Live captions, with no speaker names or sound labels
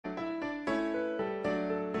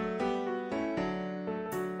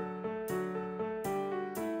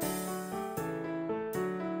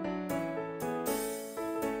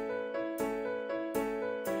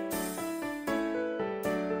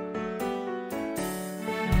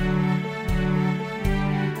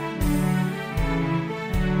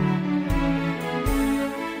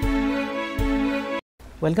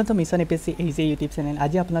Welcome to Mission APSC AE JE YouTube channel.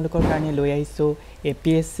 আজি আপোনালোকৰ কাৰণে লৈ আহিছো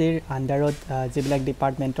APSC ৰ আন্ডাৰত জিবিলাক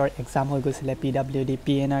ডিপাৰ্টমেন্টৰ এক্সাম হৈ গৈছিলে PWD,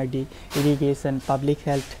 PNRD, irrigation, public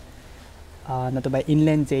health নতুবা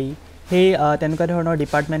ইনল্যান্ড JE হে তেনেকুৱা ধৰণৰ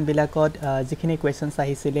ডিপাৰ্টমেন্ট বিলাকত যিখিনি কোৱেশ্চনছ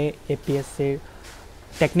আহিছিলে APSC ৰ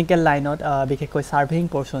টেকনিক্যাল লাইনত বিশেষকৈ সাৰ্ভেইং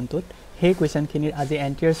পৰ্চনটোত সেই কোৱেশ্চনখিনিৰ আজি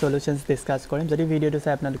এন্টায়াৰ সলিউশনছ ডিসকাস কৰিম যদি ভিডিওটো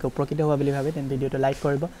চাই আপোনালোকে উপকৃত হোৱা বুলি ভাবে তেন ভিডিওটো লাইক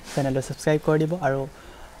কৰিব চেনেলটো সাবস্ক্ৰাইব কৰি দিব আৰু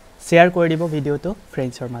শেয়াৰ কৰি দিব ভিডিওটো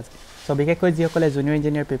ফ্ৰেণ্ডছৰ মাজত সো বিশেষকৈ যিসকলে জুনিয়ৰ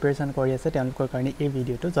ইঞ্জিনিয়াৰ প্ৰিপাৰেচন কৰি আছে তেওঁলোকৰ কাৰণে এই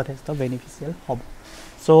ভিডিওটো যথেষ্ট বেনিফিচিয়েল হ'ব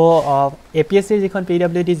সো APSC যিখন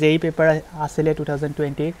PWD JE পেপাৰ আছিলে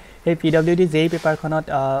 2020 এই PWD JE পেপাৰখনত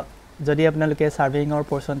যদি আপোনালোকে সাৰ্ভেইংৰ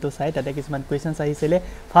পৰ্চনটো চাই তাতে কিছুমান কোৱেশ্চনছ আহিছিলে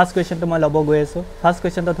ফাৰ্স্ট কোৱেশ্চনটো মই লব গৈ আছো ফাৰ্স্ট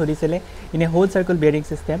কোৱেশ্চনটো ধৰিছিলে in a whole circle bearing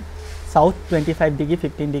system south 25 degree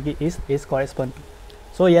 15 degree is কৰেসপন্ড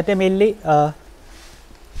so ইয়াতে mainly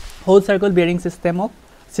whole circle bearing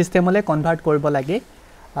সিস্টেমলে convert কৰিব লাগে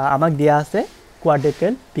আমাক দিয়া আছে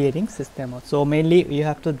quadrilateral bearing system so mainly you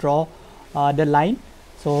have to draw the line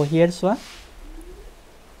so here's one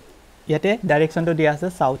yate direction to dia ase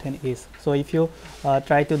south and east so if you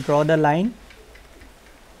try to draw the line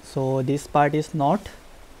so this part is north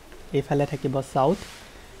ifale thakibo south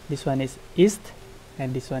this one is east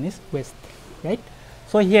and this one is west right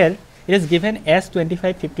so here it is given as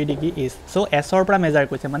 2550 degree east so s or pra measure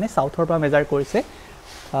koise mane south or pra measure korise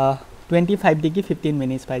 25 degree 15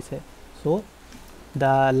 minutes paise so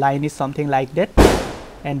the line is something like that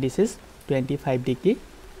and this is 25 degree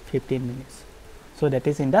 15 minutes so that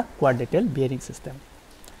is in the quadrilateral bearing system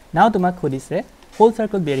now tumak khudise whole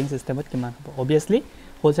circle bearing system ot kiman hobo obviously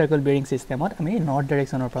whole circle bearing system ot ami north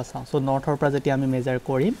direction or pra sao so north or pra jeti ami measure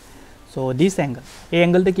korim so this angle a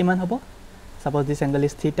angle te kiman hobo suppose this angle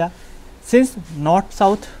is theta since north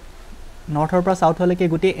or pra south hole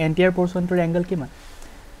ke guti entire portion to angle kiman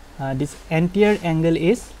this entire angle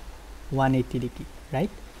is 180 degree right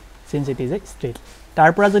since it is a straight tar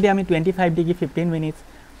pora jodi ami 25 degree 15 minutes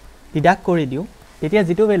deduct kori diu tetia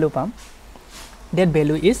jitu value pam that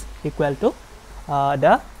value is equal to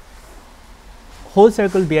the whole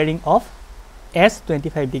circle bearing of s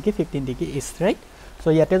 25 degree 15 degree is right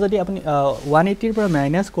so yate jodi apni 180 pora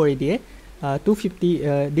minus kori die 250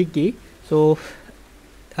 degree so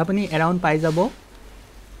apni around pai jabo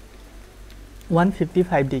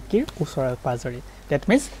 155 degree usora pazari that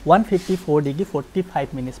means 154 degree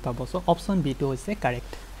 45 minutes pabo so option B to is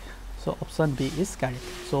correct so option B is correct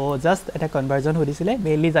so just eta conversion hodisile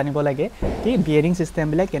mainly janibo lage ki bearing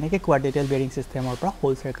system bile keneke quadrilateral bearing system or pra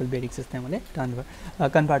whole circle bearing system ole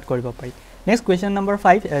convert koribo pari next question number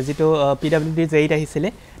 5 jito PWD JE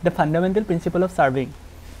ahisile the fundamental principle of surveying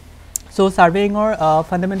so surveying or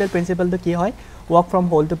fundamental principle to ki hoy work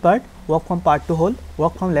from whole to part work from part to whole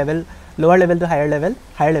work from lower level to higher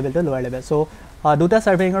level to lower level so দুটা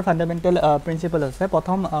surveying or fundamental principle আছে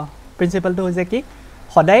প্রথম principle তো হইছে কি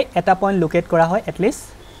সদায় এটা point locate করা হয় at least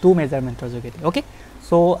two মেজাৰমেন্টৰ যোগেদি ওকে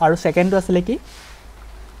সো আৰু সেকেন্ডটো আছিল কি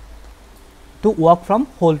to work from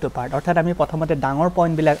whole to part অৰ্থাৎ আমি প্ৰথমতে ডাঙৰ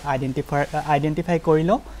পয়েন্ট বিলাক আইডেন্টিফাই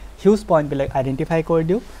কৰিলো হিউজ পয়েন্ট বিলাক আইডেন্টিফাই কৰি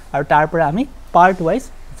দিও আৰু তাৰ পৰা আমি পাৰ্ট ওয়াইজ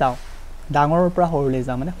যাও ডাঙৰৰ পৰা সৰুলে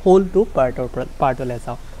যাও মানে whole to পার্টলে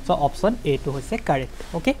যাও সো অপশন A to হৈছে correct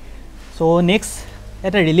okay so next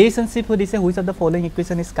at a relationship hodise which of the following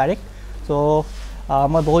equation is correct so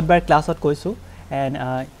মই বহুত বাৰ ক্লাছত কৈছো and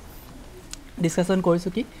discussion কৰিছো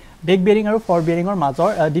কি back bearing আৰু forward bearing or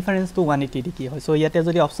মাজৰ difference to 180 degree হয় so ইয়াতে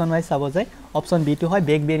যদি option wise চাব যায় option B to হয়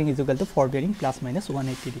back bearing is equal to forward bearing plus minus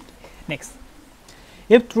 180 degree next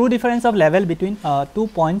if true difference of level between two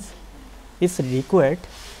points is required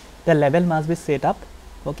the level must be set up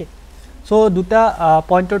okay so দুটা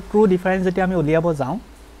পয়েন্টৰ true difference যেতি আমি উলিয়াব যাও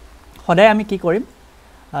সদায় আমি কি কৰিম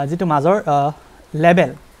যেটো মাজৰ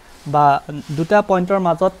লেভেল বা দুটা পয়েন্টৰ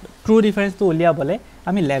মাজত ট্ৰু ডিফাৰেন্সটো উলিয়াবলে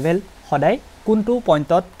আমি লেভেল সদায় কোনটো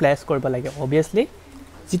পয়েন্টত প্লেস কৰিব লাগে obviously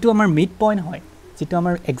যেটো আমাৰ মিড পয়েন্ট হয় যেটো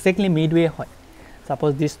আমাৰ এক্স্যাক্টলি মিডওয়ে হয়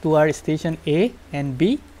suppose this to R station A and B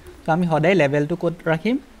তো আমি সদায় লেভেলটো কোড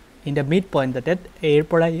ৰাখিম in the mid point that A এৰ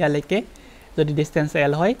পৰা ইয়ালৈকে যদি ডিসটেন্স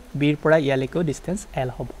L হয় B এৰ পৰা ইয়ালৈকে ডিসটেন্স L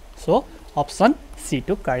হ'ব so option C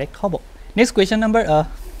to correct হ'ব next question number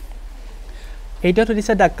 8 to this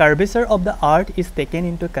the curvature of the earth is taken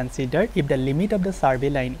into consider if the limit of the survey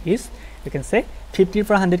line is you can say 50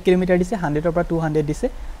 for 100 km dise 100 or 200 dise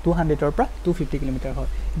 200 or 250 km hoy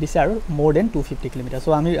dise aru more than 250 km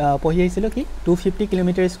so ami pohi aisilo ki 250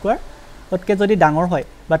 km square otke jodi dangor hoy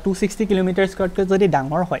ba 260 km square ke jodi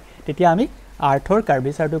dangor hoy tetia ami earthor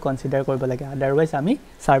curvature to consider koribo lage otherwise ami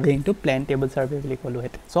surveying to plan table survey boli kolu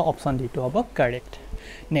het so option D to hobo correct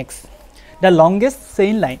next the longest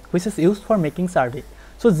chain line which is used for making survey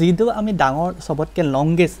so যিটো আমি ডাঙৰ সবতকে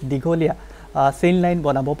longest দীঘলীয়া chain line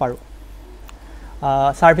বনাব পাৰো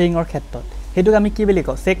সাৰ্ভেইংৰ ক্ষেত্ৰত হেতুক আমি কি বুলি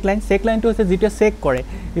কও চেক লাইন তো হৈছে যেটো চেক কৰে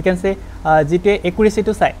ইউ ক্যান সে যেটো একুৰেসি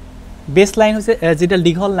তো চাই বেস লাইন হৈছে যেটো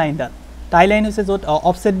দীঘল লাইন দা টাই লাইন হৈছে যত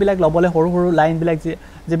অফসেট বিলাক লবলে সৰু সৰু লাইন বিলাক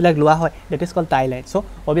যেবিলাক লোৱা হয় that is cold Tai line so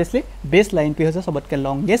obviously base line P হৈছে সবতকে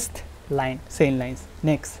longest line chain lines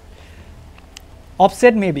next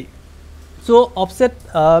offset maybe so offset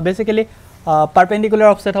basically perpendicular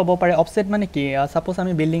offset hobo pare offset mane ki suppose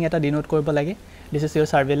ami building eta denote koribo lage this is your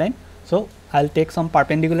survey line so I'll take some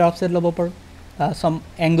perpendicular offset lobo paru some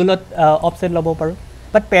angular offset lobo paru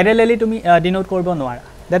but parallelly tumi denote koribo nwara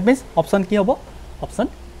that means option ki hobo option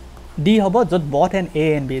D hobo jot both and A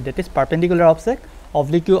and B that is perpendicular offset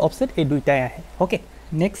oblique offset ei duitai ahe okay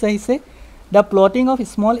next I say the plotting of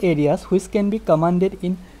small areas which can be commanded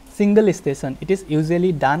in single station it is usually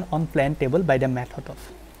done on plan table by the method of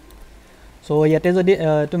so yate jodi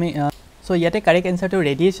tumi so yate correct answer to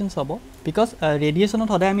radiation hobo because radiation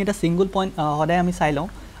ot hoday ami eta single point hoday ami sai lom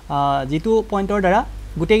jitu pointor dara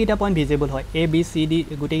gute gita point visible hoy A B C D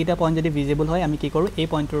gute gita point jodi visible hoy ami ki koru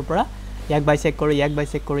a pointor pora yak bisect koru yak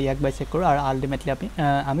bisect koru yak bisect koru ar ultimately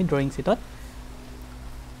ami drawing sheet ot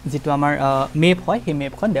jitu amar map hoy he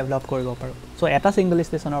map kon develop koribo paru so eta single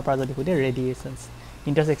station or pora jodi hude radiations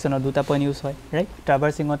intersection of duta point use hoy right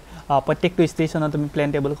traversing ot protect to station ot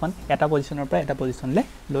plan table kon eta position or pra eta position le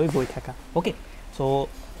loi boi thaka okay so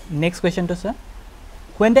next question to sir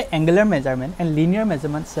when the angular measurement and linear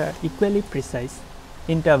measurements are equally precise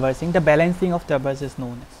in traversing the balancing of traverse is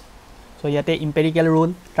known as so yate empirical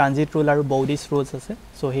rule transit rule aru Bowdy's rules ase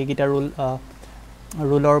so he gita rule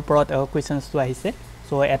ruler prot questions to ahise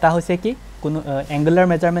so eta hoise ki কোনো angular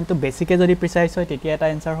measurement to basically jodi precise hoy tetia eta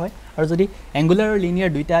answer hoy aru jodi angular or linear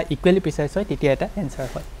duita equally precise hoy tetia eta answer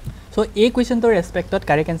hoy so a question to respect ot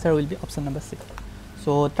correct answer will be option number C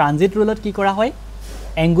so transit rule ot ki kora hoy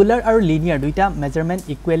angular aru linear duita measurement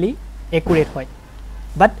equally accurate hoy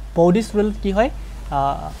but Bowdy's rule ki hoy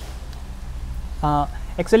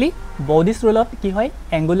actually Bowdy's rule ot ki hoy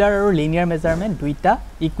angular aru linear measurement duita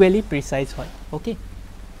equally precise hoy okay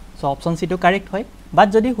so option C to correct hoy but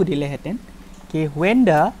jodi hudile heten ki when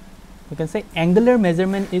the you can say angular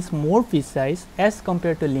measurement is more precise as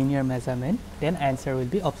compared to linear measurement then answer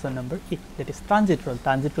will be option number E that is transit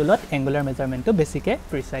rule of angular measurement to basically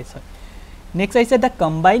precise hoy next I said the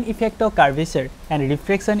combined effect of curvature and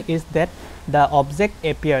refraction is that the object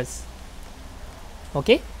appears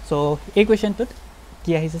okay so a question to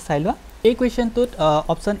ki ahise sailwa a question to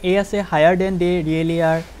option A ase higher than they really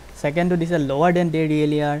are second to this lower than they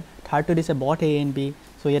really are third to this both A and B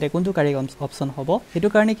so yete kuntu correct option hobo hetu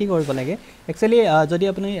karone ki koribo lage actually jodi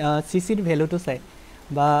apuni CC value to sai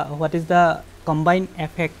ba what is the combined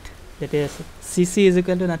effect that is CC is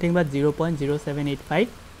equal to nothing but 0.0785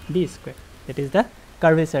 D square that is the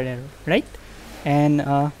curvature error right and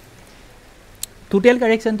total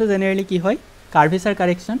correction to generally ki hoy curvature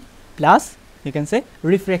correction plus you can say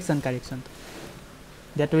refraction correction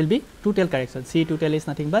that will be total correction C total is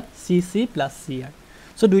nothing but CC plus CR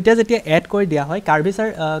so duita jetia add kori dia hoy curvature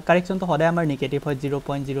correction to hoday amar negative hoy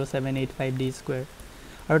 0.0785 D square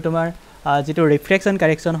aru tomar jeto refraction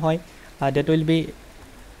correction hoy that will be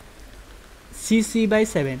CC by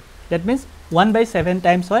 7 that means 1/7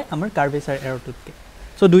 times hoy amar curvature error tutke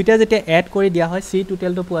so duita jetia add kori dia hoy C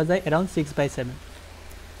total to puwa jay around 6/7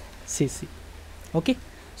 CC okay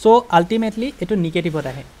so ultimately eto negative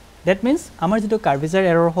ot ahe that means amar jeto curvature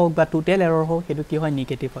error hok ba total error hok hetu ki hoy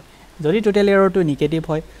negative hoy jodi total error to negative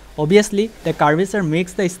hoy obviously the curvature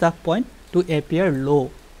makes the staff point to appear low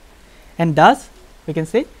and thus we can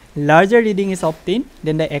say larger reading is obtained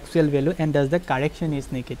than the actual value and thus the correction is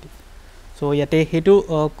negative so yate hetu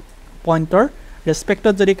pointer respect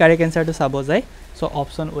to jodi correct answer to sabo jay so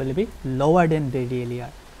option will be lower than they really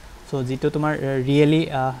are so jito tomar really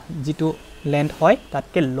jito length hoy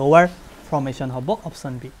tatke lower formation hobo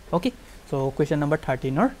option B okay so question number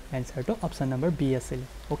 13 or answer to option number B asile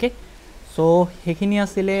okay so hekhini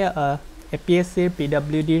asile APSc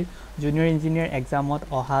PWD junior engineer exam ot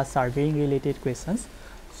oha surveying related questions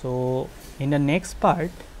so in the next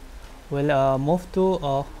part we'll move to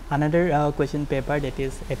another question paper that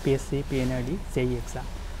is APSc Pwd JE exam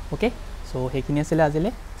okay so hekhini asile ajile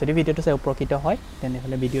jodi video to sai uprokito hoy then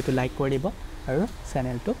hole video to like kori dibo aru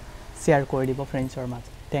channel to share kori dibo friends or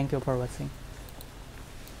maj thank you for watching